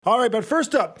All right, but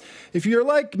first up, if you're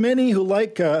like many who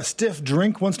like a stiff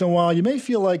drink once in a while, you may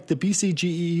feel like the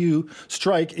BCGEU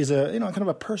strike is a kind of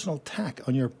a personal attack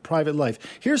on your private life.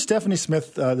 Here's Stephanie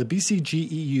Smith, the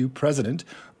BCGEU president,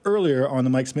 earlier on the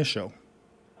Mike Smith Show.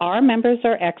 Our members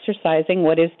are exercising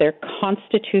what is their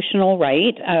constitutional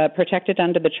right, protected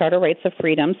under the Charter Rights of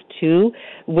Freedoms, to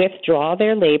withdraw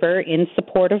their labor in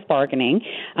support of bargaining.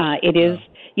 It is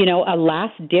a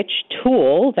last-ditch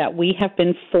tool that we have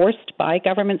been forced by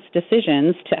government's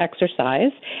decisions to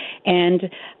exercise. And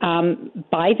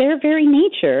by their very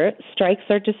nature, strikes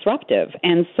are disruptive.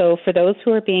 And so for those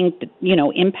who are being,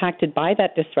 impacted by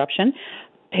that disruption,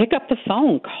 pick up the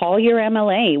phone, call your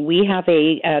MLA. We have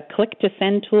a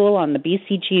click-to-send tool on the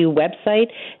BCGEU website.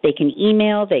 They can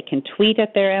email, they can tweet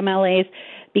at their MLAs.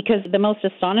 Because the most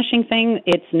astonishing thing,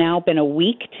 it's now been a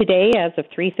week today as of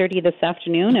 3:30 this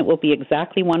afternoon. It will be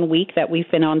exactly 1 week that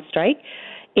we've been on strike.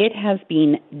 It has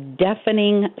been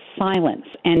deafening silence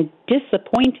and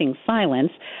disappointing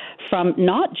silence from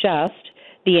not just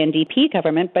the NDP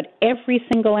government, but every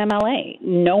single MLA.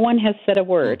 No one has said a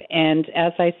word. And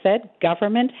as I said,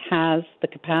 government has the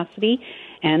capacity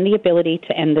and the ability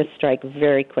to end this strike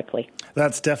very quickly.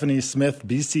 That's Stephanie Smith,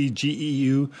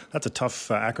 BCGEU. That's a tough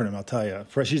acronym, I'll tell you.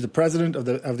 She's the president of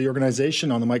the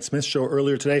organization on the Mike Smith Show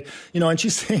earlier today. And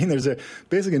she's saying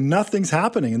basically nothing's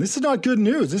happening, and this is not good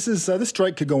news. This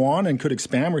strike could go on and could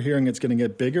expand. We're hearing it's going to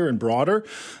get bigger and broader.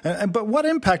 But what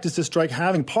impact is this strike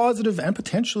having, positive and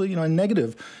potentially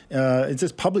negative? Is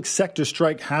this public sector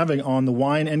strike having on the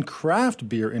wine and craft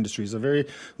beer industries, a very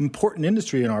important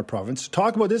industry in our province? To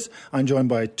talk about this, I'm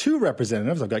joined by two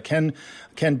representatives. I've got Ken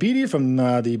Beattie from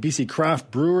the BC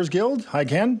Craft Brewers Guild. Hi,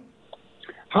 Ken.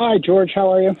 Hi, George.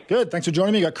 How are you? Good. Thanks for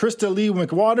joining me. I got Krista Lee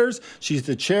McWaters. She's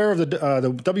the chair of the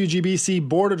WGBC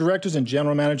Board of Directors and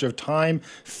General Manager of Time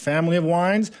Family of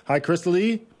Wines. Hi, Krista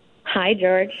Lee. Hi,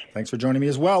 George. Thanks for joining me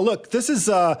as well. Look, this is,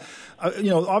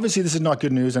 obviously this is not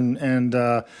good news, and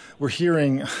we're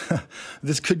hearing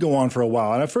this could go on for a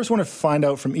while. And I first want to find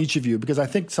out from each of you, because I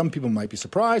think some people might be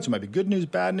surprised. It might be good news,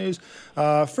 bad news.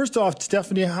 First off,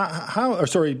 Stephanie, how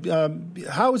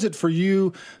is it for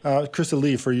you, Krista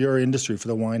Lee, for your industry, for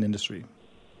the wine industry?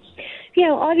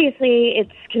 Obviously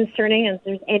it's concerning if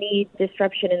there's any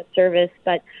disruption in service,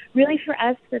 but really for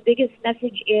us, the biggest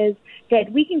message is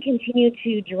that we can continue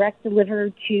to direct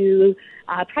deliver to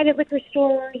private liquor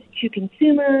stores, to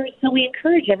consumers. So we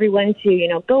encourage everyone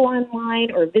to, go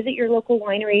online or visit your local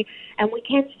winery, and we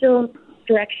can still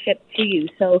direct ship to you.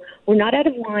 So we're not out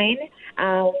of wine.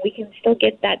 We can still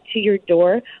get that to your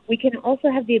door. We can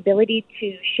also have the ability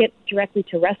to ship directly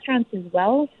to restaurants as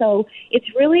well. So it's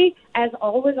really, as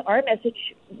always, our message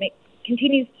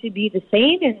continues to be the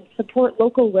same, and support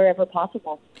local wherever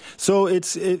possible. So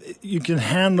you can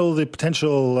handle the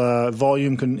potential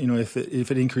volume, if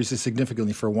it increases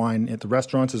significantly for wine at the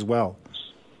restaurants as well.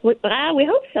 We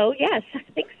hope so. Yes, I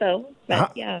think so.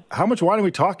 But, How much wine are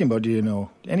we talking about? Do you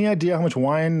know? Any idea how much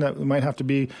wine that might have to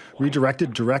be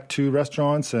redirected direct to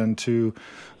restaurants and to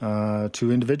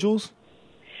individuals?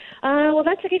 Well,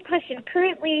 that's a good question.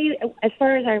 Currently, as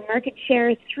far as our market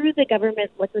share through the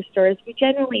government liquor stores, we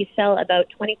generally sell about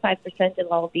 25% of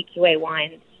all BQA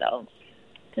wines. So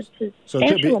it's a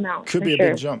substantial amount. Could be a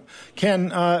big jump. Ken,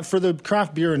 for the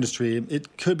craft beer industry,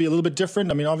 it could be a little bit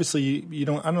different. I mean, obviously, I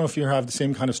don't know if you have the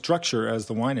same kind of structure as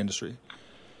the wine industry.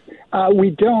 We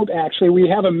don't, actually. We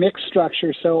have a mixed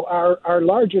structure. So our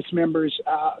largest members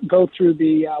go through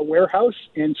the warehouse,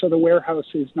 and so the warehouse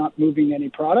is not moving any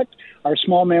product. Our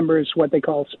small members, what they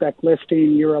call spec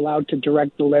listing, you're allowed to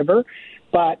direct deliver.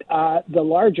 But the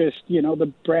largest,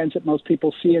 the brands that most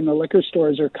people see in the liquor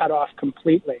stores are cut off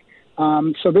completely.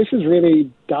 So this is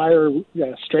really dire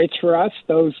straits for us.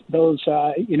 Those,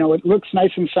 it looks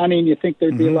nice and sunny, and you think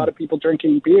there'd be a lot of people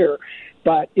drinking beer,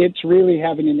 but it's really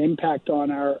having an impact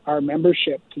on our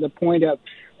membership, to the point of,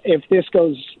 if this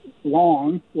goes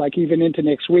long, like even into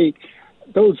next week,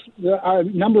 a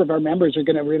number of our members are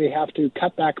going to really have to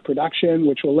cut back production,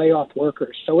 which will lay off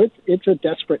workers. So it's a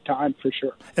desperate time for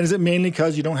sure. And is it mainly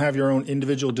because you don't have your own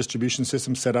individual distribution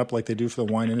system set up like they do for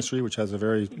the wine industry, which has a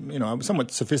very,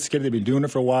 somewhat sophisticated? They've been doing it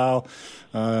for a while.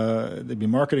 They've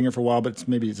been marketing it for a while, but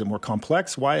is it more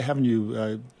complex? Why haven't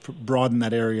you broadened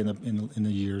that area in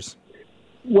the years?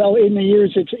 Well, in the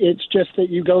years, it's just that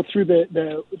you go through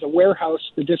the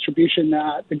warehouse, the distribution,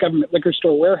 the government liquor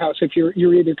store warehouse. If you're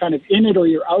either kind of in it or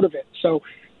you're out of it. So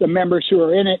the members who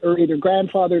are in it are either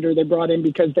grandfathered or they brought in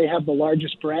because they have the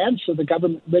largest brands. So the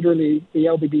government, literally, the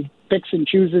LBB picks and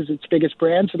chooses its biggest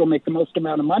brands. It'll make the most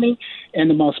amount of money and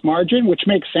the most margin, which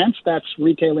makes sense. That's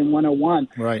retailing 101.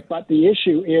 Right. But the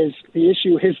issue is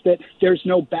that there's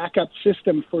no backup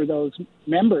system for those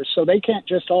members. So they can't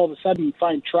just all of a sudden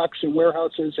find trucks and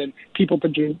warehouses and people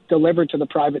to deliver to the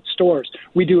private stores.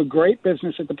 We do a great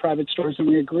business at the private stores, and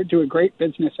we do a great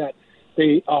business at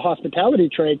the hospitality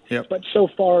trade. Yep. But so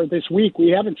far this week, we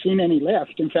haven't seen any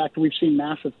lift. In fact, we've seen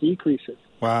massive decreases.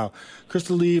 Wow.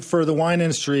 Crystal Lee, for the wine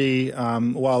industry,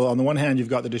 while on the one hand you've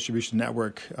got the distribution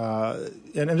network, and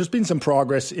there's been some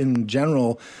progress in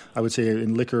general, I would say,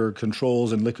 in liquor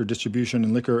controls and liquor distribution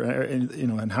and liquor,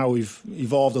 and how we've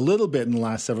evolved a little bit in the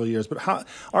last several years. But how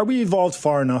are we evolved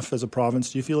far enough as a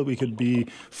province? Do you feel that we could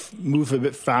move a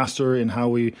bit faster in how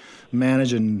we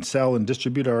manage and sell and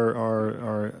distribute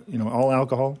our all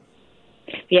alcohol?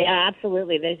 Yeah,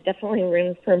 absolutely. There's definitely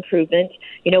room for improvement.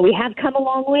 We have come a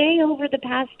long way over the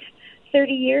past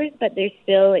 30 years, but there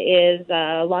still is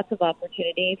lots of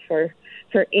opportunity for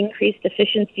increased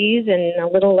efficiencies and a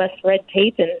little less red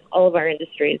tape in all of our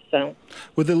industries. So,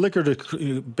 with the liquor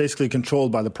basically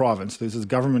controlled by the province, this is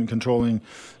government controlling,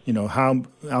 how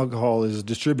alcohol is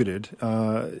distributed.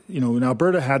 And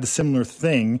Alberta had a similar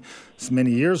thing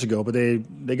many years ago, but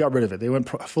they got rid of it. They went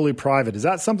fully private. Is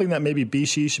that something that maybe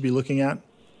BC should be looking at?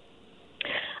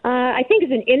 I think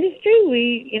as an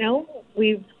industry,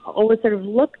 we've always sort of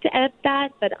looked at that,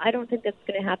 but I don't think that's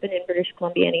going to happen in British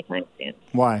Columbia anytime soon.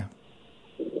 Why?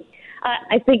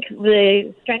 I think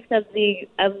the strength of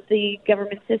the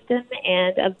government system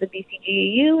and of the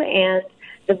BCGEU and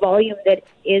the volume that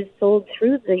is sold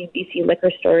through the BC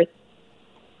liquor stores.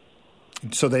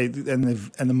 So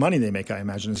the money they make, I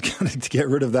imagine, is going to get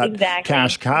rid of that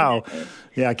cash cow. Exactly.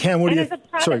 Yeah, Ken, what do you? As a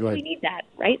province, sorry, go ahead. we need that,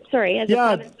 right? As a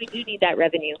province, we do need that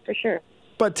revenue for sure.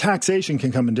 But taxation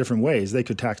can come in different ways. They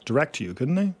could tax direct to you,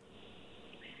 couldn't they?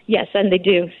 Yes, and they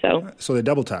do. So they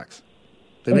double tax.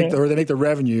 They make the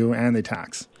revenue and they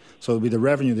tax. So it'll be the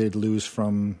revenue they'd lose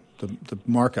from the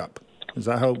markup. Is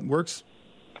that how it works?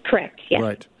 Correct. Yes.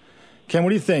 Right. Ken, what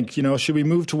do you think? Should we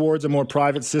move towards a more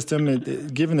private system,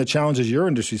 given the challenges your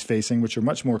industry is facing, which are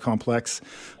much more complex,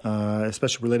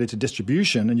 especially related to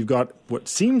distribution? And you've got what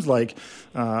seems like,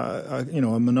 a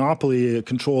monopoly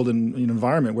controlled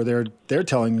environment where they're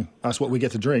telling us what we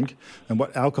get to drink and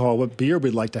what beer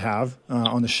we'd like to have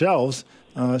on the shelves.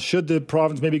 Should the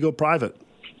province maybe go private?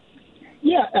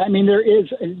 Yeah, I mean, there is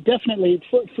definitely,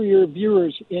 for your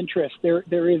viewers' interest,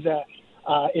 there is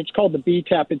it's called the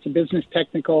BTAP. It's a Business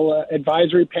Technical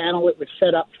Advisory Panel. It was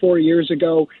set up 4 years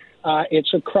ago.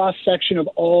 It's a cross-section of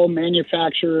all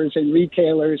manufacturers and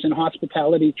retailers and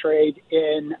hospitality trade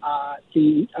in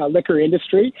the liquor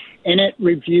industry. And it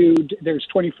reviewed, there's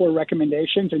 24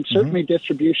 recommendations, and certainly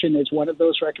distribution is one of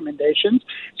those recommendations.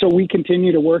 So we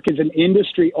continue to work as an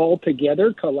industry all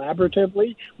together,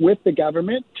 collaboratively with the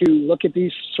government to look at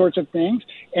these sorts of things.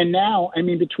 And now, I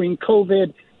mean, between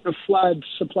COVID, the floods,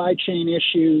 supply chain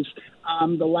issues,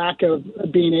 the lack of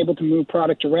being able to move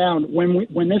product around.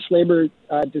 When this labor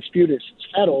dispute is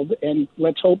settled, and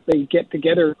let's hope they get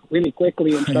together really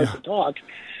quickly and start to talk,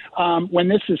 when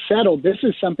this is settled, this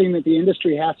is something that the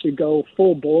industry has to go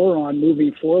full bore on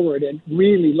moving forward and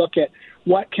really look at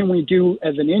what can we do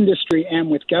as an industry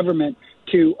and with government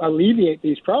to alleviate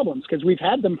these problems, because we've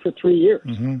had them for 3 years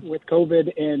with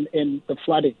COVID and the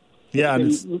flooding. Yeah,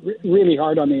 and it's really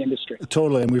hard on the industry.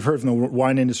 Totally, and we've heard from the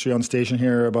wine industry on station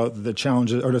here about the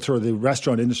challenges, or the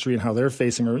restaurant industry and how they're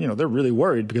facing, or they're really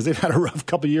worried because they've had a rough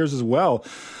couple of years as well.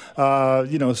 So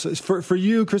for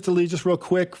you, Crystal Lee, just real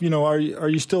quick, are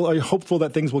you hopeful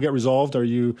that things will get resolved? Are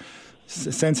you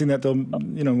sensing that they'll,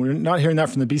 we're not hearing that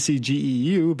from the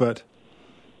BCGEU, but.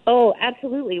 Oh,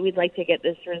 absolutely. We'd like to get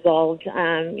this resolved.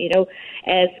 As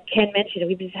Ken mentioned,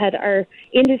 we've just had our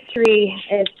industry,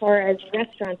 as far as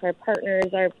restaurants, our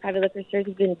partners, our private liquor stores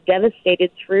have been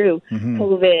devastated through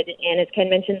COVID. And as Ken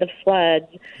mentioned, the floods,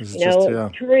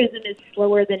 tourism is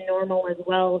slower than normal as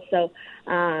well. So,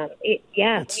 we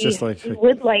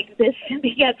would like this to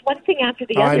be, one thing after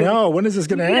the other. I know. When is this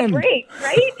going to end? A break,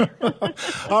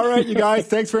 right? All right, you guys.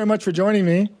 Thanks very much for joining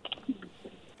me.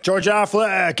 George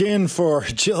Affleck in for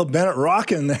Jill Bennett,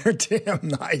 rocking there, Tim.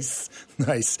 Nice.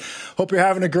 Hope you're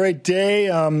having a great day.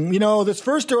 This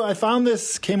first story, I found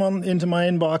this, came into my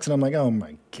inbox, and I'm like, oh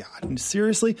my God,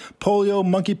 seriously? Polio,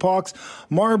 monkeypox,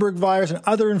 Marburg virus, and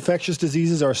other infectious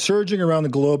diseases are surging around the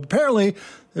globe. Apparently,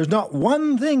 There's not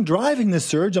one thing driving this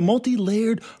surge. A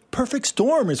multi-layered perfect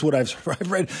storm is what I've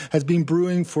read has been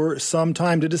brewing for some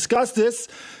time. To discuss this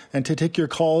and to take your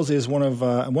calls is one and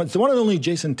only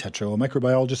Jason Tetro, a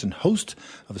microbiologist and host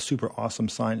of a super awesome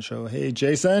science show. Hey,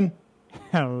 Jason.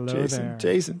 Hello Jason,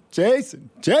 there. Jason.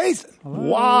 Hello.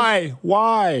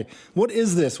 Why? What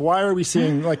is this? Why are we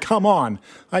seeing, come on.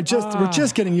 We're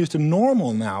just getting used to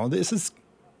normal now. This is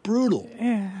brutal.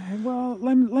 Yeah, well,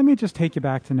 let me just take you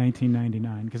back to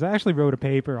 1999, because I actually wrote a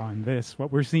paper on this, what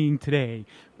we're seeing today,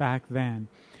 back then.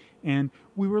 And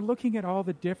we were looking at all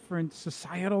the different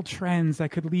societal trends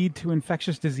that could lead to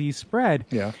infectious disease spread.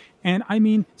 Yeah. And I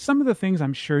mean, some of the things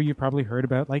I'm sure you've probably heard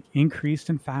about, like increased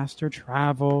and faster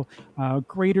travel,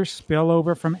 greater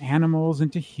spillover from animals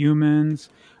into humans,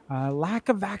 lack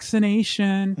of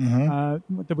vaccination.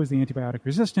 There was the antibiotic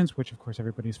resistance, which of course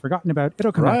everybody's forgotten about.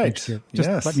 It'll come out next year.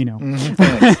 Just let me know.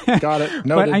 Got it. Noted.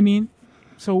 But I mean,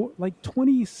 so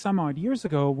 20 some odd years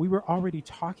ago, we were already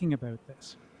talking about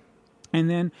this. And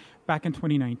then back in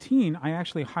 2019, I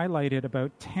actually highlighted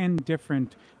about 10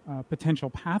 different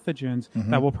potential pathogens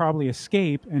that will probably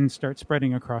escape and start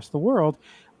spreading across the world.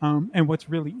 And what's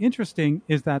really interesting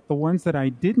is that the ones that I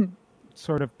didn't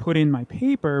sort of put in my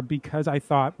paper, because I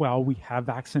thought, well, we have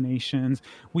vaccinations,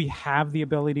 we have the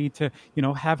ability to,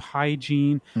 have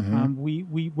hygiene.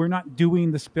 We're not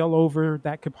doing the spillover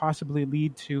that could possibly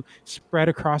lead to spread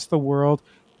across the world.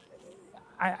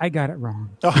 I got it wrong.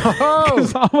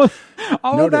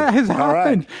 All of that has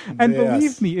happened. Right. And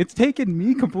believe me, it's taken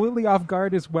me completely off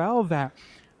guard as well, that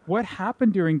what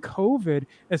happened during COVID,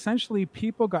 essentially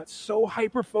people got so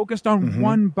hyper-focused on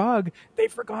one bug, they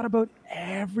forgot about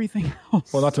everything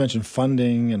else. Well, not to mention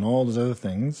funding and all those other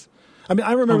things. I mean,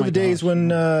 I remember the days when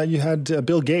you had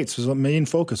Bill Gates, his main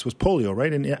focus was polio,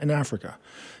 right, in Africa.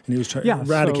 And he was trying to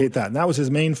eradicate that. And that was his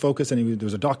main focus. And there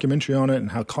was a documentary on it and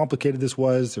how complicated this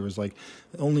was. There was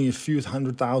only a few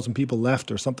 100,000 people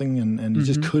left or something. And he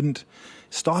just couldn't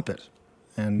stop it.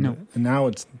 And now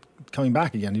it's coming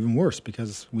back again, even worse,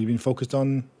 because we've been focused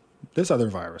on this other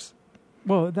virus.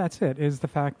 Well, that's it, is the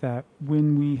fact that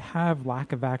when we have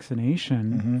lack of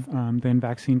vaccination, then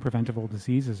vaccine preventable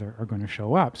diseases are going to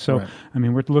show up. So, right. I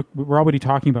mean, we're already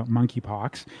talking about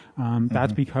monkeypox.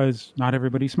 That's because not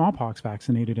everybody's smallpox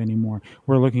vaccinated anymore.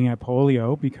 We're looking at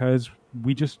polio because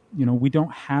we just, we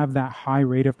don't have that high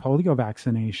rate of polio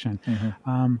vaccination.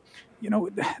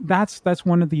 That's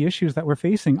one of the issues that we're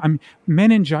facing.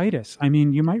 Meningitis. I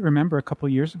mean, you might remember a couple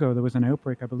of years ago, there was an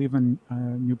outbreak, I believe, in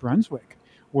New Brunswick.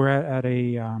 We're at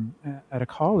a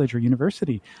college or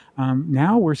university.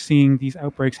 Now we're seeing these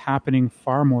outbreaks happening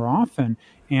far more often,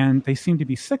 and they seem to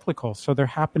be cyclical. So they're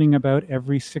happening about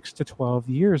every 6 to 12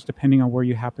 years, depending on where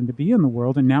you happen to be in the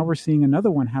world. And now we're seeing another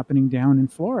one happening down in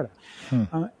Florida.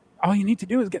 All you need to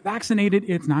do is get vaccinated.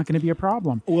 It's not going to be a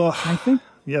problem. Well, I think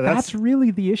that's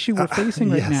really the issue we're facing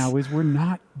right now, is we're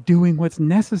not doing what's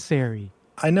necessary.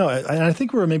 I know. And I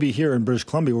think we're maybe here in British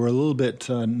Columbia, we're a little bit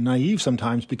naive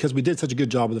sometimes because we did such a good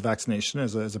job with the vaccination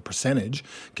as a percentage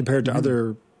compared to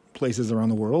other places around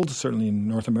the world, certainly in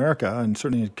North America and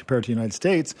certainly compared to the United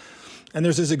States. And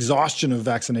there's this exhaustion of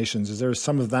vaccinations. Is there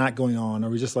some of that going on? Are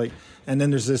we just and then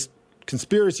there's this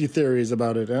conspiracy theories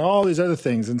about it and all these other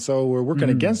things. And so we're working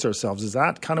against ourselves. Is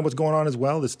that kind of what's going on as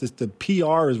well? The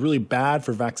PR is really bad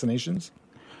for vaccinations?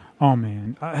 Oh,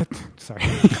 man. Sorry.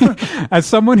 As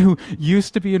someone who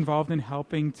used to be involved in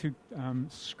helping to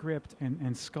script and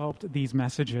sculpt these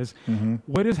messages,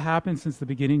 what has happened since the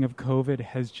beginning of COVID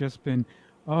has just been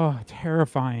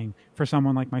terrifying for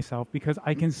someone like myself, because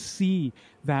I can see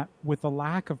that with the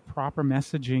lack of proper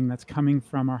messaging that's coming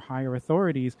from our higher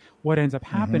authorities, what ends up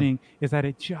happening is that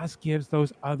it just gives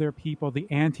those other people, the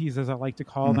antis as I like to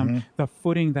call them, the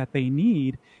footing that they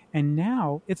need. And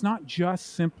now it's not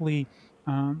just simply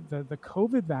the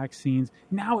COVID vaccines.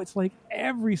 Now it's like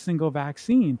every single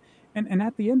vaccine. And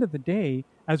at the end of the day,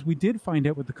 as we did find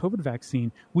out with the COVID vaccine,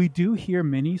 we do hear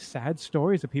many sad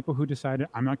stories of people who decided,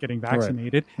 I'm not getting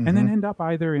vaccinated, and then end up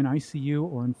either in ICU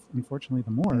or, unfortunately,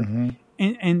 the morgue.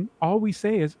 And all we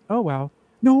say is, oh, well,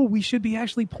 no, we should be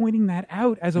actually pointing that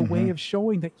out as a way of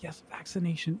showing that, yes,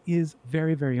 vaccination is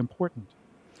very, very important.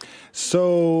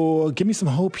 So give me some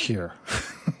hope here.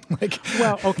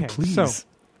 Okay, please. So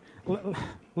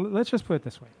let's just put it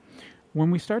this way. When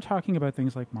we start talking about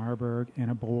things like Marburg and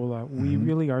Ebola, we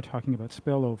really are talking about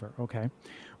spillover, okay?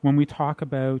 When we talk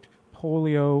about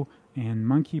polio and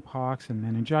monkeypox and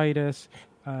meningitis,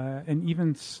 and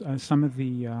even some of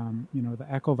the, the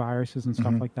echoviruses and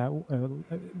stuff like that,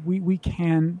 we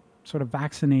can sort of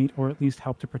vaccinate or at least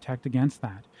help to protect against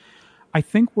that. I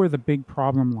think where the big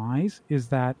problem lies is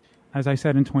that as I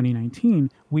said in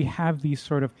 2019, we have these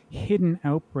sort of hidden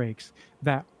outbreaks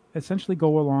that essentially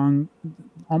go along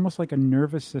almost like a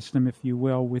nervous system, if you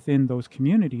will, within those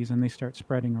communities, and they start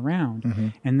spreading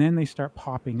around. And then they start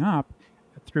popping up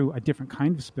through a different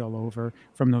kind of spillover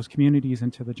from those communities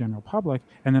into the general public,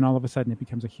 and then all of a sudden it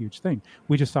becomes a huge thing.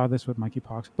 We just saw this with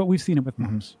monkeypox, but we've seen it with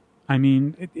mumps. I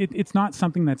mean, it's not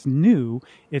something that's new.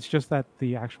 It's just that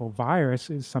the actual virus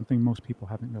is something most people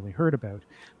haven't really heard about.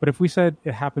 But if we said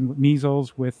it happened with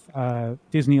measles with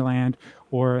Disneyland,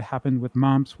 or it happened with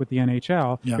mumps with the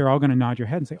NHL, you're all going to nod your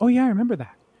head and say, oh, yeah, I remember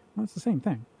that. Well, it's the same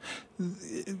thing.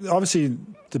 Obviously,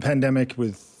 the pandemic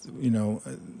was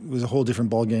a whole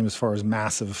different ballgame as far as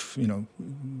massive,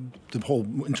 the whole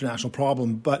international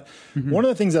problem. But one of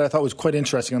the things that I thought was quite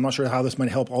interesting, I'm not sure how this might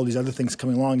help all these other things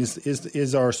coming along,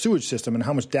 is our sewage system and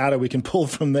how much data we can pull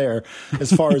from there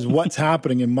as far as what's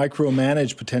happening and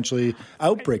micromanage potentially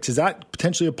outbreaks. Is that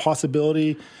potentially a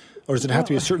possibility? Or does it have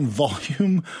to be a certain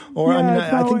volume? Or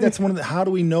I think that's one of the, how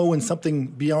do we know when something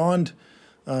beyond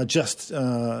just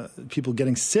people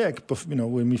getting sick,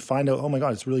 when we find out, oh my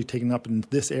God, it's really taken up in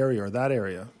this area or that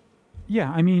area?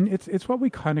 Yeah, I mean, it's what we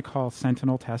kind of call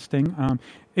sentinel testing.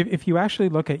 If you actually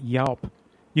look at Yelp,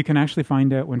 you can actually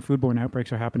find out when foodborne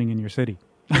outbreaks are happening in your city.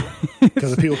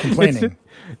 Because of people complaining.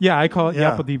 I call it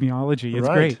Yelp epidemiology. It's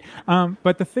great.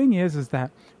 But the thing is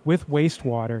that with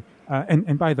wastewater,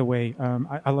 and by the way,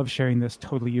 I love sharing this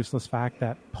totally useless fact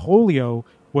that polio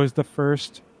was the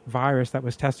first virus that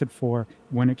was tested for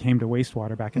when it came to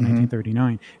wastewater back in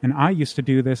 1939. And I used to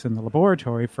do this in the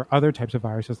laboratory for other types of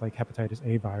viruses like hepatitis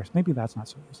A virus. Maybe that's not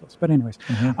so useless. But anyways,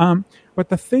 but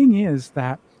the thing is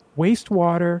that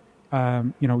wastewater,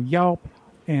 Yelp,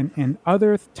 and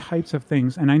other types of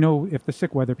things, and I know if the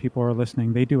sick weather people are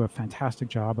listening, they do a fantastic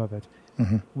job of it.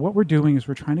 What we're doing is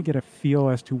we're trying to get a feel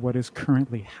as to what is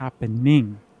currently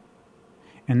happening.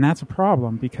 And that's a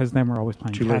problem because then we're always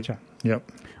playing catch up.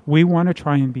 Yep. We want to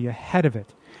try and be ahead of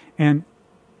it. And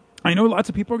I know lots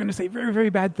of people are going to say very,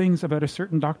 very bad things about a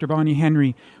certain Dr. Bonnie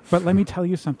Henry, but let me tell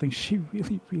you something. She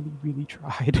really, really, really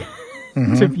tried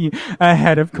to be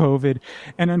ahead of COVID.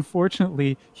 And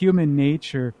unfortunately, human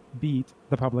nature beat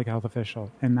the public health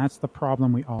official. And that's the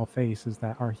problem we all face, is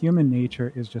that our human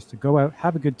nature is just to go out,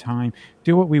 have a good time,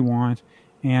 do what we want.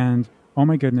 And, oh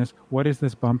my goodness, what is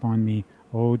this bump on me?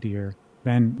 Oh dear.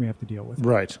 Then we have to deal with it.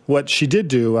 Right. What she did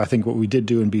do, I think what we did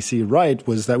do in BC,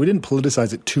 was that we didn't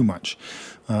politicize it too much.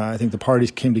 I think the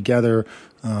parties came together.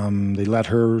 They let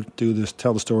her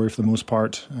tell the story for the most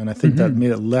part. And I think that made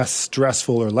it less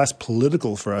stressful or less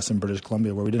political for us in British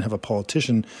Columbia, where we didn't have a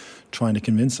politician trying to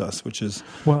convince us, which is,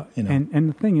 And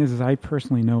the thing is I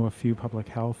personally know a few public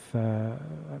health,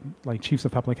 like chiefs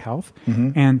of public health,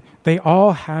 and they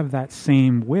all have that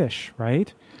same wish,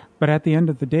 right? But at the end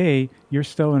of the day, you're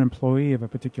still an employee of a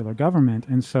particular government.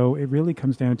 And so it really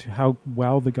comes down to how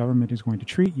well the government is going to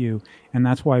treat you. And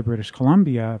that's why British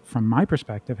Columbia, from my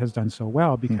perspective, has done so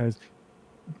well, because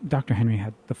Dr. Henry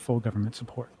had the full government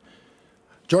support.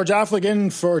 George Affleck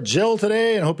in for Jill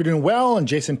today, and I hope you're doing well. And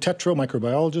Jason Tetro,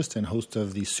 microbiologist and host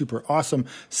of the super awesome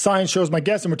Science Show, is my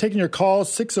guest. And we're taking your calls.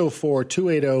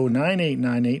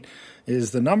 604-280-9898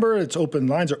 is the number. It's open.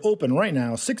 Lines are open right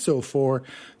now.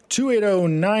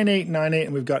 604-280-9898,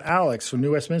 and we've got Alex from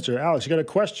New Westminster. Alex, you got a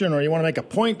question or you want to make a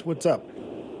point? What's up?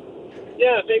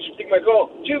 Yeah, thanks for taking my call.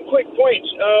 2 quick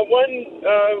points. One,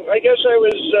 I guess I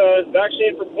was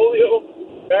vaccinated for polio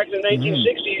back in the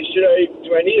 1960s.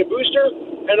 Do I need a booster?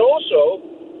 And also,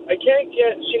 I can't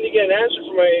seem to get an answer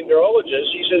from my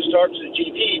neurologist. He says talk to the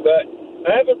GP, but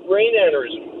I have a brain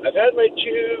aneurysm. I've had my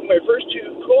first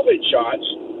 2 COVID shots,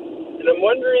 and I'm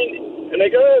wondering, and I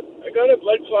got a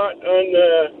blood clot on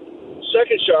the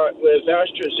second shot with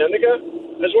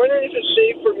AstraZeneca. I was wondering if it's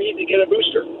safe for me to get a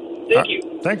booster. Thank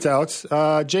you. Thanks, Alex.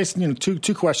 Jason,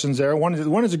 two questions there. One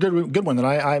is a good one that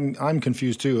I'm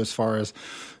confused too, as far as,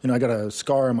 I got a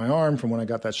scar on my arm from when I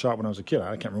got that shot when I was a kid.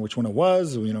 I can't remember which one it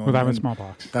was. Well, that was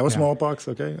smallpox. That was smallpox.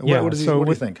 Okay. Yeah. What do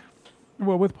you think?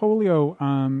 Well, with polio,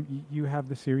 you have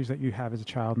the series that you have as a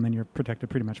child, and then you're protected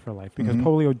pretty much for life, because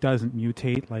polio doesn't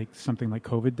mutate like something like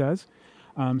COVID does.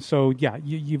 So yeah,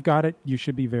 you've got it. You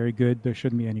should be very good. There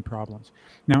shouldn't be any problems.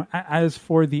 Now, as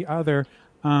for the other,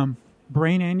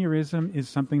 brain aneurysm is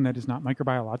something that is not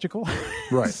microbiological.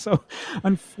 Right. So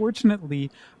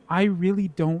unfortunately, I really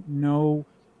don't know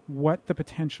what the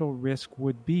potential risk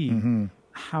would be.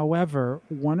 However,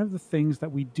 one of the things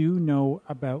that we do know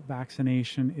about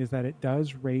vaccination is that it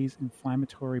does raise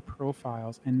inflammatory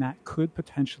profiles, and that could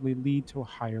potentially lead to a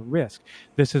higher risk.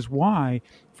 This is why,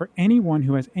 for anyone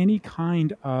who has any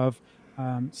kind of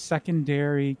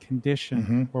secondary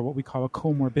condition or what we call a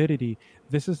comorbidity,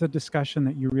 this is a discussion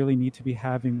that you really need to be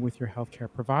having with your healthcare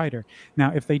provider.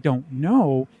 Now, if they don't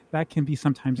know, that can be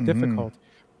sometimes difficult.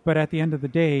 But at the end of the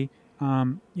day,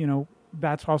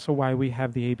 that's also why we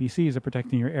have the ABCs of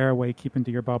protecting your airway, keeping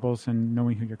to your bubbles, and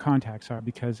knowing who your contacts are.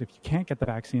 Because if you can't get the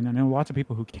vaccine, and I know lots of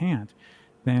people who can't,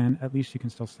 then at least you can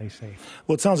still stay safe.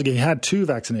 Well, it sounds like he had 2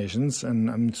 vaccinations, and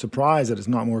I'm surprised that it's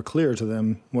not more clear to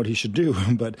them what he should do.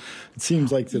 But it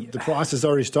seems like the process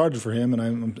already started for him,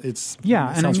 and it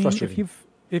sounds frustrating.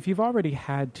 If you've already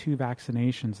had 2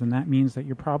 vaccinations, then that means that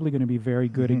you're probably going to be very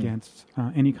good against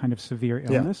any kind of severe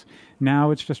illness. Yeah.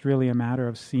 Now it's just really a matter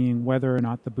of seeing whether or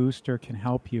not the booster can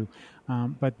help you.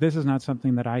 But this is not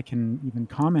something that I can even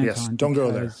comment on. Don't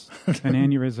go there. An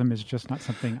aneurysm is just not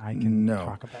something I can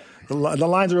talk about. The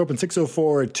lines are open,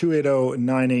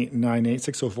 604-280-9898,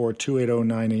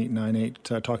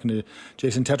 604-280-9898, talking to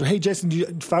Jason Tetra. Hey, Jason,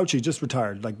 Fauci just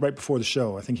retired, like right before the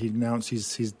show. I think he announced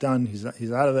he's done. He's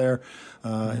out of there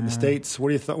in the States.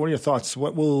 What are your thoughts?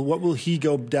 What will he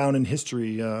go down in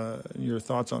history? Your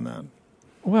thoughts on that?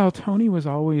 Well, Tony was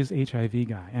always HIV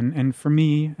guy. And for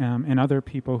me and other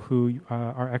people who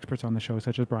are experts on the show,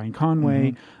 such as Brian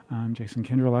Conway, Jason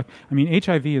Kinderluck, I mean,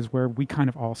 HIV is where we kind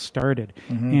of all started.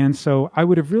 And so I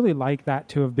would have really liked that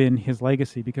to have been his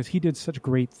legacy because he did such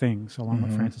great things, along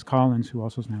with Francis Collins, who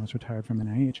also now is retired from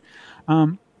NIH.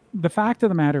 The fact of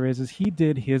the matter is he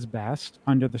did his best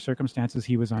under the circumstances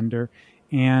he was under.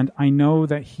 And I know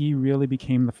that he really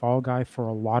became the fall guy for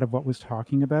a lot of what was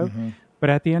talking about. But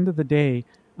at the end of the day,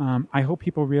 I hope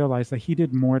people realize that he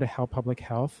did more to help public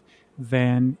health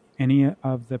than any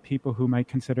of the people who might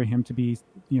consider him to be,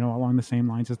 along the same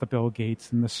lines as the Bill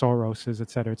Gates and the Soroses,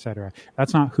 et cetera, et cetera.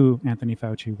 That's not who Anthony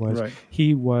Fauci was. Right.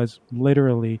 He was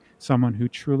literally someone who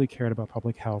truly cared about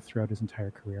public health throughout his entire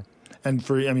career. And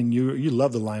you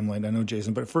love the limelight, I know,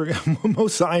 Jason, but for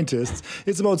most scientists,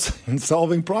 it's about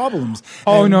solving problems.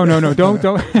 Oh, no.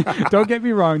 Don't get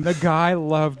me wrong. The guy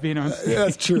loved being on stage.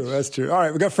 That's true. All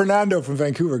right, we got Fernando from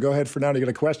Vancouver. Go ahead, Fernando. You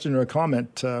got a question or a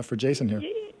comment for Jason here?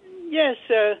 Yes,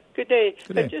 good day.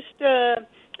 Just a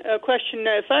question.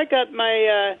 If I got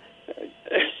my,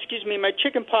 my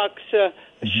chickenpox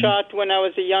shot when I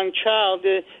was a young child,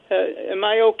 am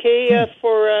I okay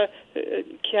for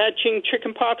catching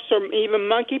chickenpox or even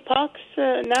monkeypox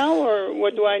now, or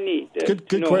what do I need?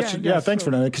 Good question. Yeah, thanks for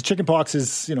that. Because chickenpox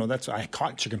is, I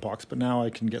caught chickenpox, but now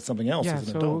I can get something else as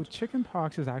an adult. So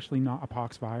chickenpox is actually not a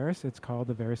pox virus. It's called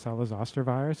the varicella zoster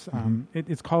virus.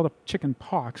 It's called a chicken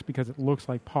pox because it looks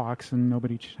like pox, and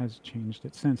nobody has changed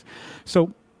it since.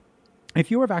 So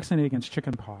if you are vaccinated against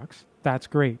chickenpox, that's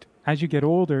great. As you get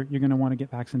older, you're going to want to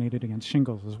get vaccinated against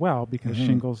shingles as well because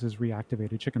shingles is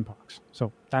reactivated chickenpox.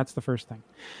 So that's the first thing.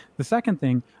 The second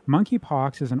thing,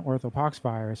 monkeypox is an orthopox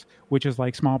virus, which is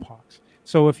like smallpox.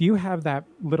 So if you have that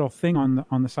little thing on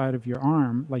the side of your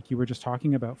arm, like you were just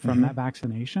talking about from that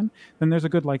vaccination, then there's a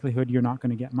good likelihood you're not going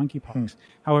to get monkeypox.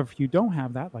 However, if you don't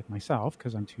have that, like myself,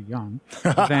 because I'm too young,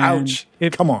 then ouch!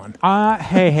 Come on.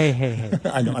 Hey.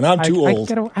 I know, and I'm too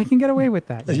old. I can get away with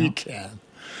that. You can.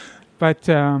 But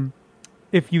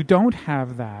if you don't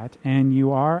have that and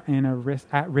you are in a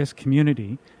at-risk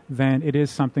community, then it is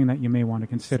something that you may want to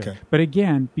consider. Okay. But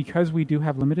again, because we do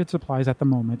have limited supplies at the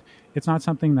moment, it's not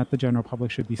something that the general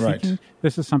public should be seeking. Right.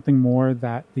 This is something more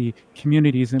that the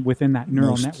communities within that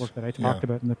neural network that I talked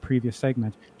about in the previous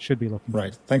segment should be looking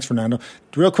for. Thanks, Fernando.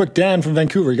 Real quick, Dan from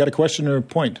Vancouver, you got a question or a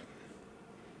point?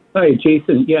 Hi,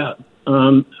 Jason. Yeah,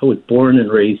 I was born and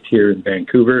raised here in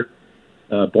Vancouver,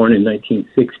 born in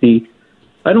 1960.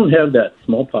 I don't have that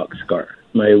smallpox scar.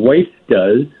 My wife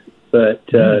does, but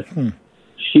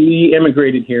she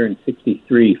immigrated here in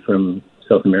 1963 from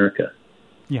South America.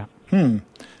 Yeah.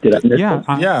 Did I miss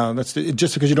that? That's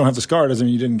just because you don't have the scar doesn't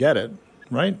mean you didn't get it,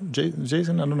 right,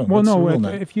 Jason? I don't know. Well, no.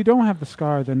 If you don't have the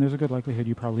scar, then there's a good likelihood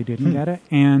you probably didn't get it.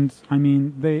 And I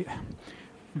mean,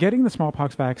 getting the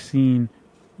smallpox vaccine,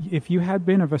 if you had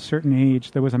been of a certain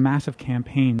age, there was a massive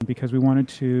campaign because we wanted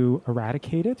to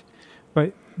eradicate it.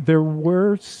 But there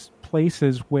were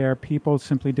places where people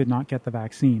simply did not get the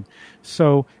vaccine.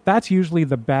 So that's usually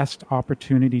the best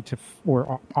opportunity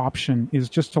or option is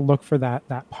just to look for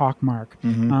that pock mark.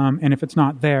 And if it's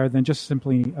not there, then just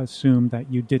simply assume that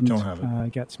you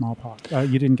didn't get smallpox.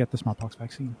 You didn't get the smallpox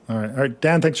vaccine. All right.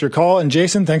 Dan, thanks for your call. And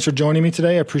Jason, thanks for joining me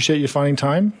today. I appreciate you finding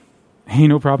time. Hey,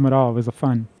 no problem at all. It was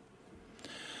fun.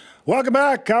 Welcome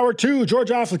back. Hour 2.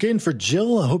 George Affleck in for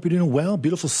Jill. I hope you're doing well.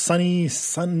 Beautiful sunny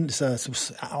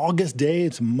August day.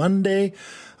 It's Monday.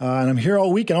 And I'm here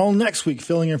all week and all next week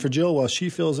filling in for Jill while she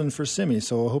fills in for Simi.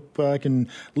 So I hope I can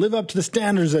live up to the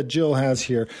standards that Jill has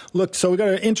here. Look, so we got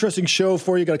an interesting show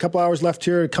for you. Got a couple hours left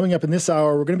here. Coming up in this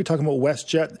hour, we're going to be talking about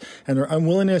WestJet and their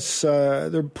unwillingness,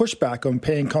 their pushback on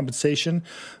paying compensation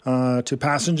to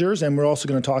passengers. And we're also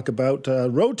going to talk about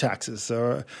road taxes.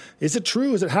 Is it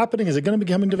true? Is it happening? Is it going to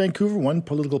be coming to Vancouver? One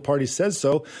political party says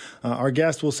so. Our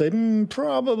guest will say,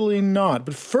 probably not.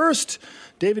 But first,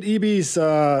 David Eby's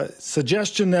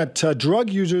suggestion that drug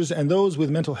users and those with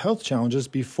mental health challenges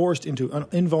be forced into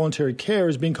involuntary care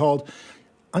is being called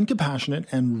uncompassionate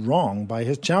and wrong by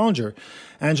his challenger.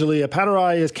 Anjali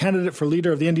Padarai is candidate for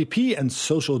leader of the NDP and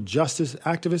social justice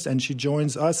activist, and she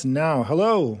joins us now.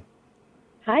 Hello.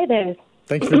 Hi there.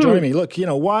 Thanks for joining me. Look,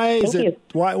 why is it?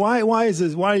 Why is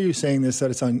this? Why are you saying this?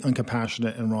 That it's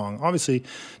uncompassionate and wrong? Obviously,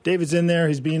 David's in there.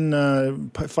 He's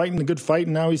been fighting the good fight,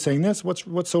 and now he's saying this. What's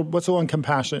so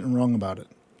uncompassionate and wrong about it?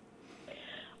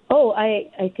 Oh, I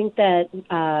think that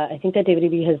David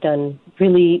Eby has done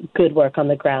really good work on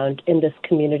the ground in this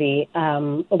community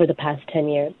over the past 10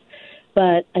 years.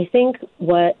 But I think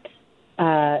what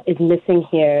is missing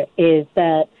here is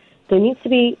that there needs to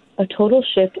be a total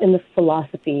shift in the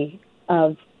philosophy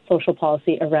of social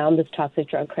policy around this toxic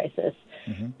drug crisis.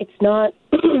 Mm-hmm. It's not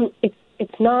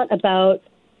it's not about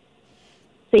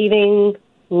saving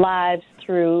lives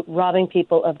through robbing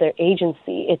people of their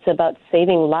agency. It's about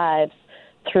saving lives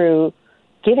through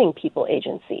giving people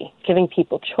agency, giving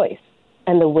people choice.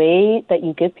 And the way that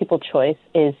you give people choice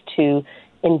is to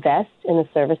invest in the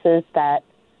services that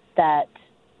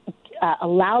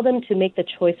allow them to make the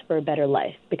choice for a better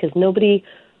life, because nobody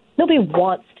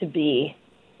wants to be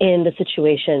in the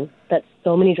situation that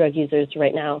so many drug users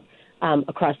right now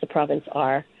across the province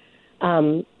are.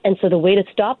 And so the way to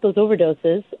stop those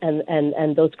overdoses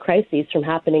and those crises from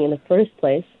happening in the first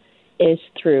place is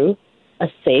through a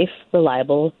safe,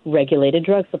 reliable, regulated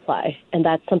drug supply. And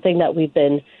that's something that we've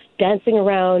been dancing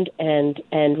around and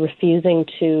refusing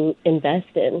to invest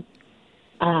in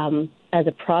as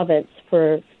a province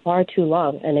for far too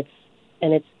long. And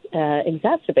it's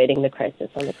exacerbating the crisis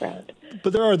on the ground.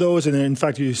 But there are those, and in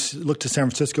fact, you look to San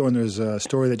Francisco, and there's a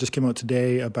story that just came out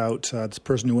today about this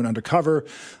person who went undercover.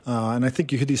 And I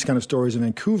think you hear these kind of stories in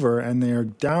Vancouver, and they're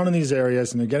down in these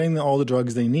areas, and they're getting all the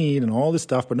drugs they need and all this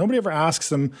stuff, but nobody ever asks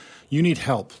them, you need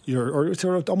help. Or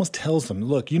it almost tells them,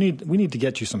 look, we need to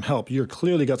get you some help. You're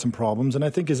clearly got some problems. And I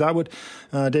think, is that what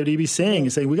David Eby's saying?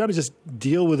 He's saying, we got to just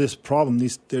deal with this problem.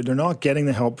 They're not getting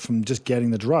the help from just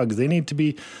getting the drugs. They need to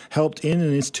be helped in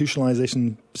an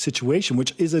institutionalization situation,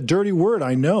 which is a dirty word,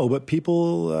 I know, but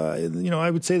people, I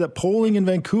would say that polling in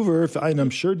Vancouver, and I'm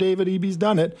sure David Eby's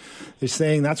done it, is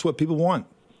saying that's what people want.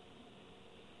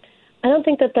 I don't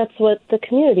think that that's what the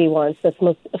community wants that's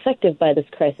most effective by this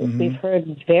crisis. Mm-hmm. We've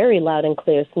heard very loud and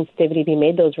clear since David Eby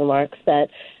made those remarks that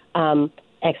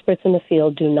experts in the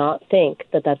field do not think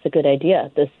that that's a good idea.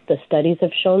 The studies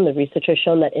have shown, the research has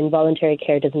shown that involuntary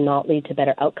care does not lead to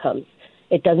better outcomes.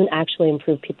 It doesn't actually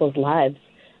improve people's lives.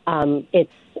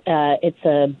 It's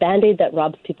a Band-Aid that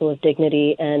robs people of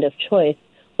dignity and of choice.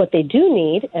 What they do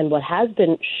need, and what has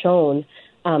been shown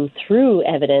through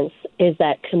evidence, is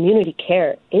that community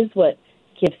care is what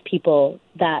gives people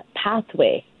that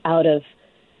pathway out of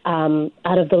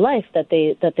the life that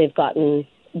they've gotten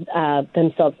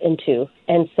themselves into.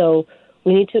 And so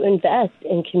we need to invest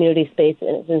in community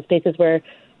spaces, in spaces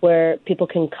where people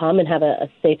can come and have a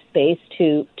safe space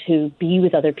to be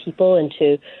with other people and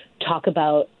to talk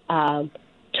about,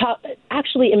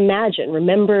 actually imagine,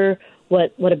 remember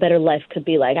what a better life could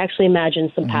be like. Actually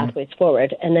imagine some mm-hmm. pathways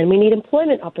forward. And then we need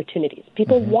employment opportunities.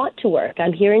 People mm-hmm. want to work.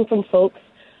 I'm hearing from folks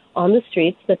on the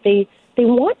streets that they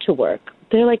want to work.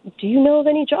 They're like, do you know of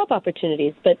any job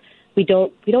opportunities? But we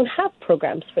don't have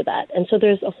programs for that. And so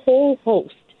there's a whole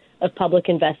host of public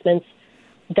investments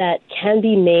that can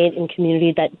be made in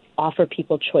community that offer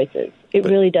people choices. It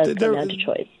really does come down to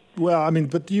choice. Well, I mean,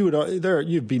 but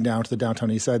you've been down to the Downtown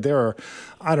Eastside. There are,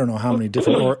 I don't know how many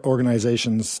different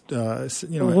organizations,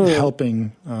 mm-hmm.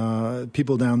 helping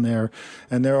people down there.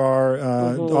 And there are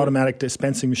mm-hmm. automatic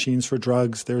dispensing machines for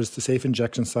drugs. There's the safe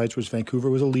injection sites, which Vancouver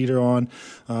was a leader on.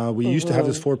 We mm-hmm. used to have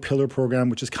this 4-pillar program,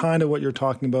 which is kind of what you're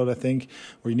talking about, I think,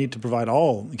 where you need to provide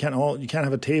all. You can't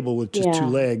have a table with just 2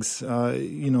 legs.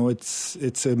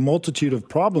 It's a multitude of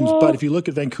problems. But if you look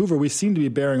at Vancouver, we seem to be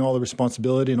bearing all the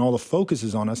responsibility and all the focus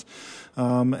is on us.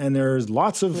 terminals. And there's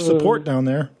lots of support down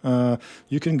there.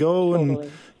 You can go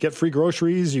and get free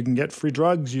groceries. You can get free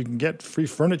drugs. You can get free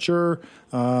furniture.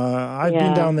 I've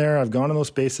been down there. I've gone in those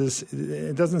spaces.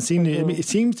 It doesn't seem to. It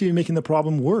seems to be making the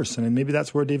problem worse, and maybe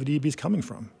that's where David Eby is coming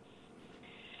from.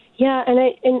 Yeah,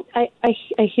 and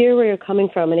I hear where you're coming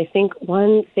from, and I think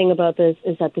one thing about this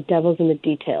is that the devil's in the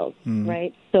details,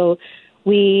 right? So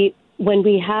when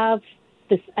we have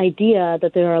this idea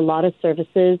that there are a lot of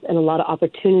services and a lot of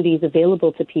opportunities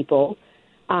available to people,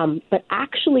 but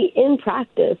actually in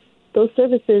practice, those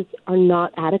services are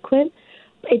not adequate.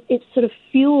 It sort of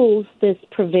fuels this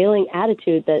prevailing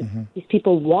attitude that these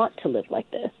people want to live like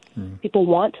this. People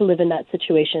want to live in that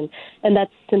situation, and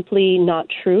that's simply not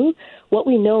true. What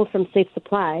we know from Safe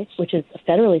Supply, which is a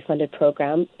federally funded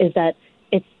program, is that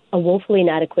it's a woefully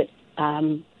inadequately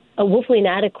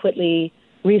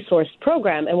resourced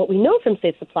program. And what we know from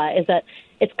Safe Supply is that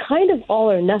it's kind of all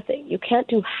or nothing. You can't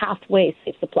do halfway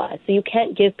Safe Supply, so you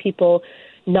can't give people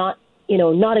not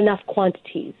enough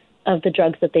quantities of the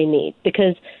drugs that they need,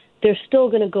 because they're still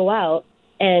going to go out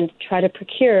and try to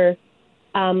procure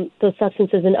those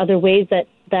substances in other ways that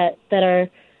are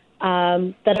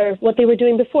what they were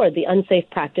doing before, the unsafe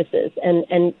practices,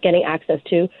 and getting access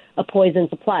to a poison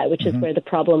supply, which is where the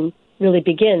problem really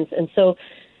begins. And so,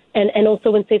 and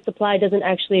also when Safe Supply doesn't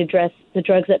actually address the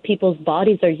drugs that people's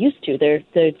bodies are used to,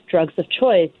 they're drugs of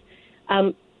choice.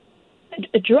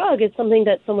 A drug is something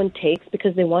that someone takes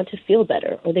because they want to feel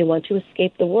better, or they want to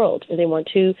escape the world, or they want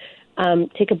to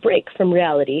take a break from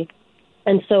reality.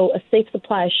 And so a Safe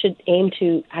Supply should aim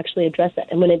to actually address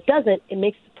that. And when it doesn't, it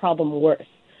makes the problem worse.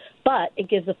 But it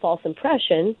gives a false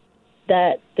impression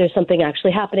that there's something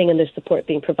actually happening and there's support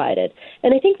being provided.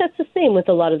 And I think that's the same with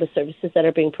a lot of the services that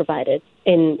are being provided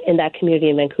in that community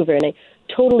in Vancouver. And I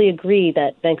totally agree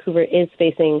that Vancouver is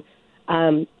facing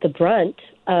the brunt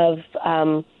of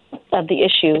the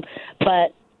issue.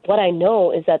 But what I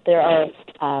know is that there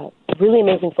are really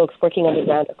amazing folks working on the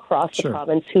ground across the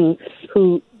province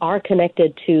who are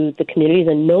connected to the communities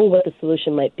and know what the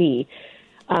solution might be.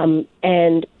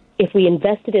 And if we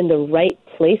invested in the right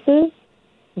places,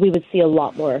 we would see a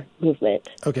lot more movement.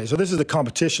 Okay, so this is the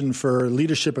competition for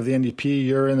leadership of the NDP.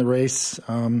 You're in the race.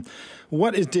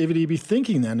 What is David Eby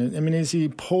thinking then? I mean, is he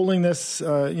polling this,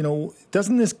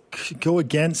 doesn't this go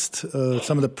against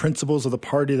some of the principles of the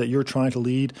party that you're trying to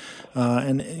lead?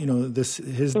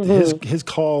 His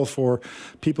call for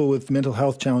people with mental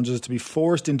health challenges to be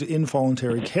forced into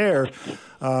involuntary care,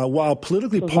 while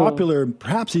politically popular,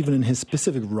 perhaps even in his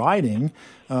specific riding,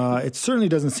 it certainly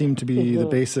doesn't seem to be the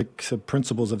basic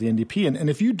principles of the NDP. And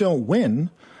if you don't win,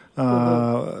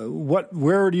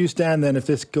 where do you stand then if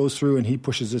this goes through and he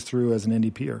pushes this through as an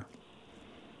NDPer?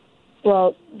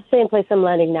 Well, same place I'm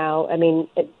landing now. I mean,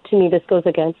 to me, this goes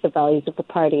against the values of the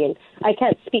party. And I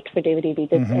can't speak for David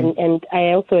Eby. And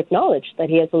I also acknowledge that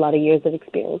he has a lot of years of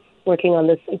experience working on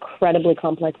this incredibly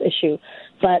complex issue.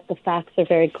 But the facts are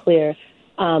very clear.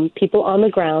 People on the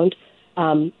ground,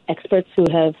 experts who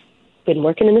have been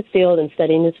working in this field and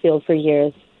studying this field for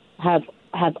years, have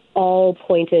all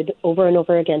pointed over and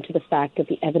over again to the fact that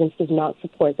the evidence does not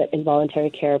support that involuntary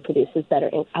care produces better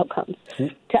outcomes to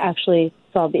actually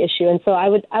solve the issue. And so I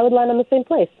would land on the same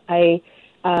place. I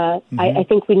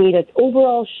think we need an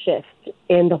overall shift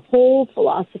in the whole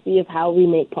philosophy of how we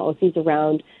make policies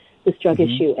around this drug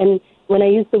issue. And when I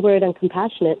use the word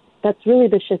uncompassionate, that's really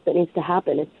the shift that needs to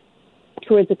happen. It's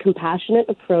towards a compassionate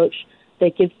approach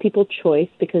that gives people choice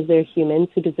because they're humans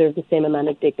who deserve the same amount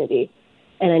of dignity.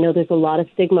 And I know there's a lot of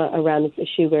stigma around this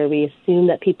issue where we assume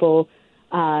that people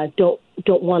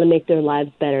don't want to make their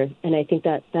lives better. And I think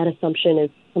that assumption is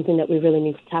something that we really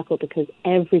need to tackle because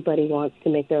everybody wants to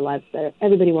make their lives better.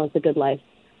 Everybody wants a good life.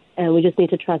 And we just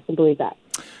need to trust and believe that.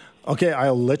 Okay,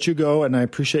 I'll let you go, and I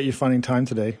appreciate you finding time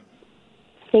today.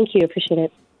 Thank you. Appreciate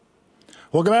it.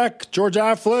 Welcome back. George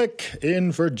Affleck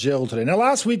in for Jill today. Now,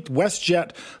 last week,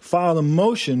 WestJet filed a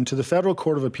motion to the Federal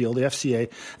Court of Appeal, the FCA,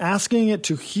 asking it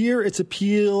to hear its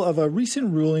appeal of a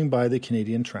recent ruling by the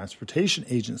Canadian Transportation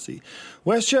Agency.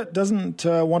 WestJet doesn't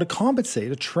want to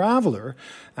compensate a traveler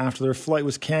after their flight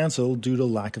was cancelled due to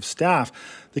lack of staff.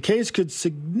 The case could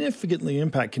significantly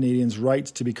impact Canadians'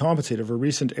 rights to be compensated for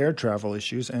recent air travel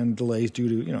issues and delays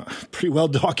due to, pretty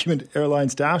well-documented airline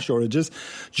staff shortages.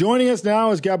 Joining us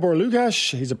now is Gabor Lukash.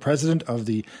 He's the president of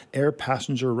the Air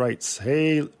Passenger Rights.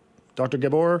 Hey, Dr.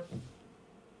 Gabor.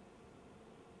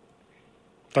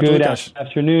 Dr. Good Lukash.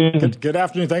 Afternoon. Good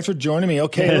afternoon. Thanks for joining me.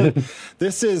 Okay,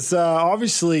 this is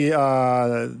obviously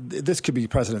this could be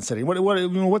precedent setting.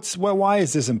 Why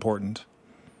is this important?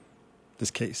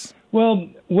 This case. Well,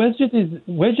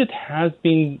 WestJet has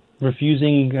been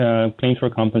refusing claims for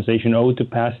compensation owed to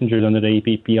passengers under the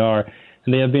APPR,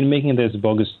 and they have been making this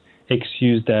bogus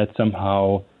excuse that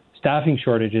somehow staffing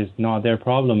shortage is not their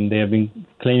problem. They have been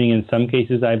claiming, in some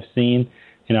cases I've seen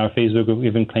in our Facebook group,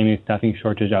 even claiming staffing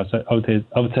shortage outside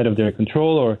of their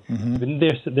control or within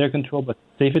their control, but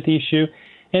safety issue.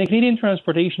 And the Canadian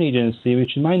Transportation Agency,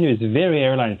 which in my view is very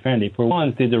airline friendly, for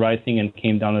once did the right thing and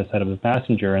came down the side of the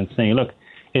passenger and saying, look,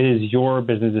 it is your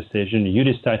business decision. You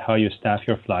decide how you staff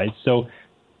your flights. So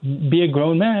be a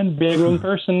grown man, be a grown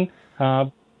person,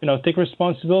 take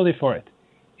responsibility for it.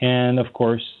 And of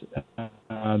course,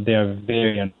 they are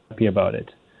very unhappy about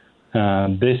it.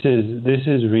 This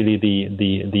is really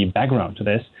the background to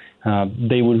this.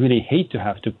 They would really hate to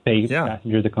have to pay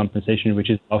passengers the compensation which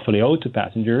is lawfully owed to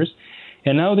passengers.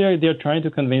 And now they're trying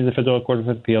to convince the Federal Court of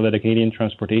Appeal that the Canadian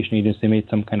Transportation Agency made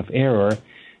some kind of error,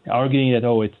 arguing that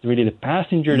it's really the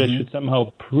passenger that should somehow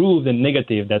prove the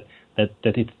negative that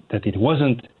it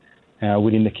wasn't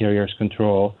within the carrier's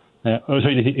control. It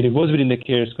was within the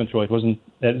carrier's control. It wasn't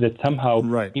that somehow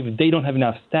if they don't have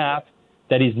enough staff,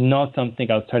 that is not something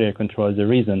outside their control as a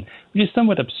reason, which is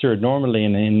somewhat absurd. Normally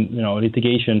in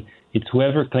litigation, it's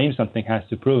whoever claims something has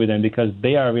to prove it, and because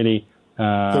they are really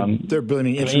they're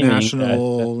blaming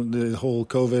international, the whole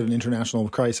COVID and international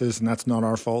crisis, and that's not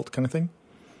our fault, kind of thing.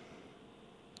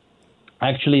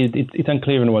 Actually, it's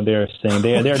unclear in what they're saying.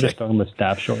 They're just talking about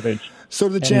staff shortage. So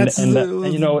the chances,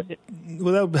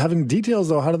 without having details,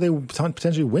 though, how do they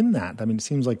potentially win that? I mean, it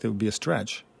seems like that would be a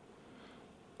stretch.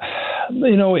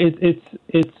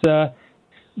 It's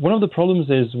one of the problems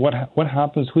is what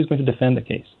happens. Who's going to defend the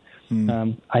case?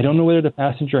 I don't know whether the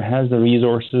passenger has the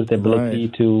resources, the ability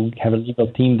to have a legal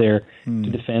team there to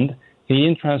defend. The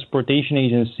Canadian Transportation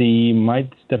Agency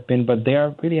might step in, but they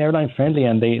are really airline friendly,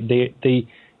 and they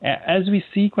as we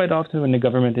see quite often when the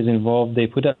government is involved, they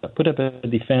put up a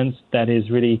defense that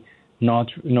is really not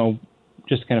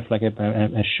just kind of like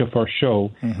a show for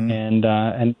show, and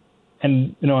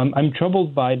I'm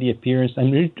troubled by the appearance. I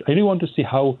really want to see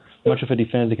how much of a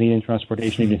defense the Canadian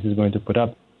Transportation Agency is going to put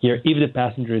up here if the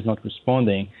passenger is not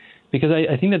responding, because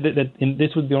I think that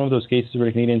this would be one of those cases where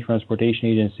the Canadian Transportation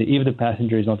Agency, if the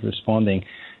passenger is not responding,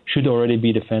 should already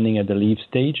be defending at the leave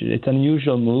stage. It's an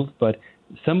unusual move, but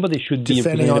somebody should be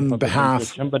defending on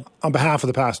behalf of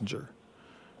the passenger.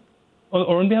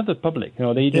 Or on behalf of the public, the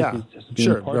agency is just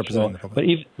being representing the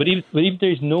public. But if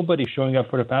there is nobody showing up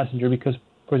for the passenger because,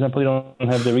 for example, they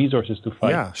don't have the resources to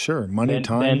fight. Yeah, sure, money,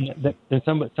 time. Then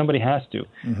somebody has to,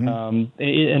 and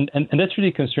that's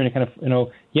really concerning. Kind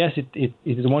of, yes, it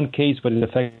is one case, but it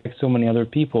affects so many other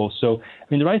people. So, I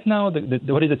mean, right now,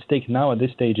 what is at stake now at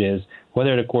this stage is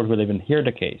whether the court will even hear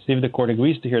the case. If the court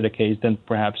agrees to hear the case, then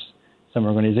perhaps some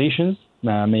organizations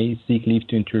may seek leave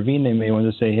to intervene. They may want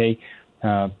to say, hey,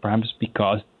 perhaps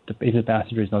because if the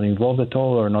passenger is not involved at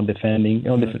all or not defending,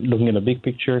 looking at the big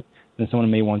picture, then someone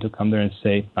may want to come there and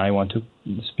say, I want to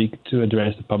speak to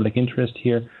address the public interest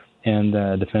here and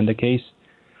defend the case.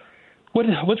 What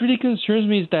really concerns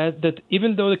me is that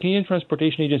even though the Canadian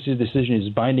Transportation Agency's decision is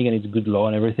binding and it's good law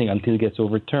and everything until it gets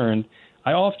overturned,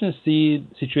 I often see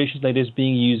situations like this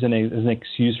being used as an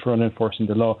excuse for not enforcing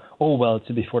the law. Oh, well, it's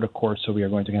before the court, so we are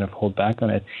going to kind of hold back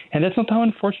on it. And that's not how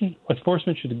enforcement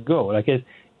should go. Like, if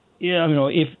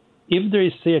there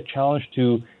is, say, a challenge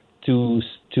to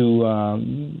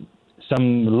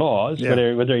some laws,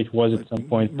 whether it was at some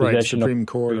point possession Supreme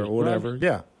Court or whatever,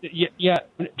 Yeah.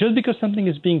 Just because something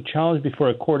is being challenged before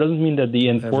a court doesn't mean that the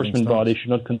enforcement body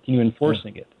should not continue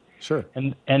enforcing it. Sure.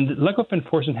 And lack of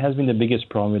enforcement has been the biggest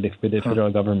problem with the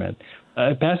federal government.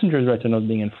 Passengers' rights are not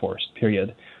being enforced,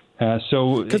 period.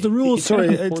 Because the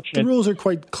rules are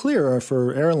quite clear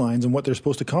for airlines and what they're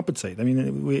supposed to compensate. I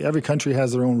mean, every country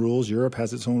has their own rules. Europe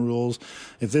has its own rules.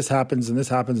 If this happens and this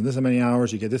happens in this many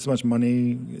hours, you get this much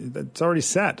money. It's already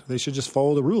set. They should just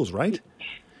follow the rules, right?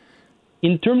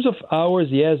 In terms of hours,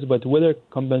 yes, but whether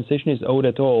compensation is owed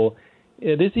at all,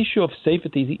 this issue of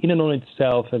safety is in and on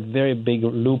itself a very big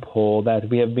loophole that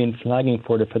we have been flagging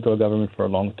for the federal government for a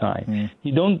long time.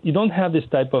 You don't have this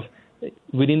type of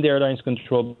within the airline's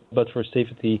control but for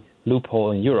safety loophole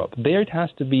in Europe. There it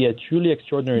has to be a truly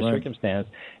extraordinary circumstance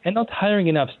and not hiring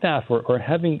enough staff or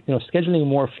having scheduling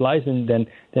more flights than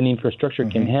infrastructure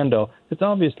can handle. It's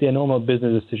obviously a normal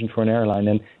business decision for an airline,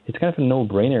 and it's kind of a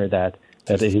no-brainer that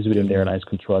it is within the airline's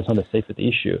control. It's not a safety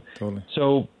issue. Totally.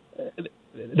 So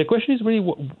the question is really,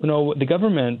 the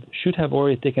government should have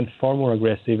already taken far more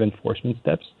aggressive enforcement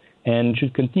steps and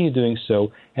should continue doing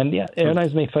so. And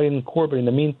airlines may fight in court, but in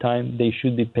the meantime, they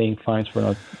should be paying fines for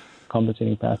not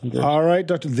compensating passengers. All right,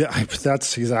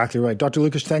 that's exactly right. Dr.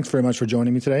 Lucas, thanks very much for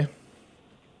joining me today.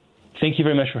 Thank you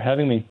very much for having me.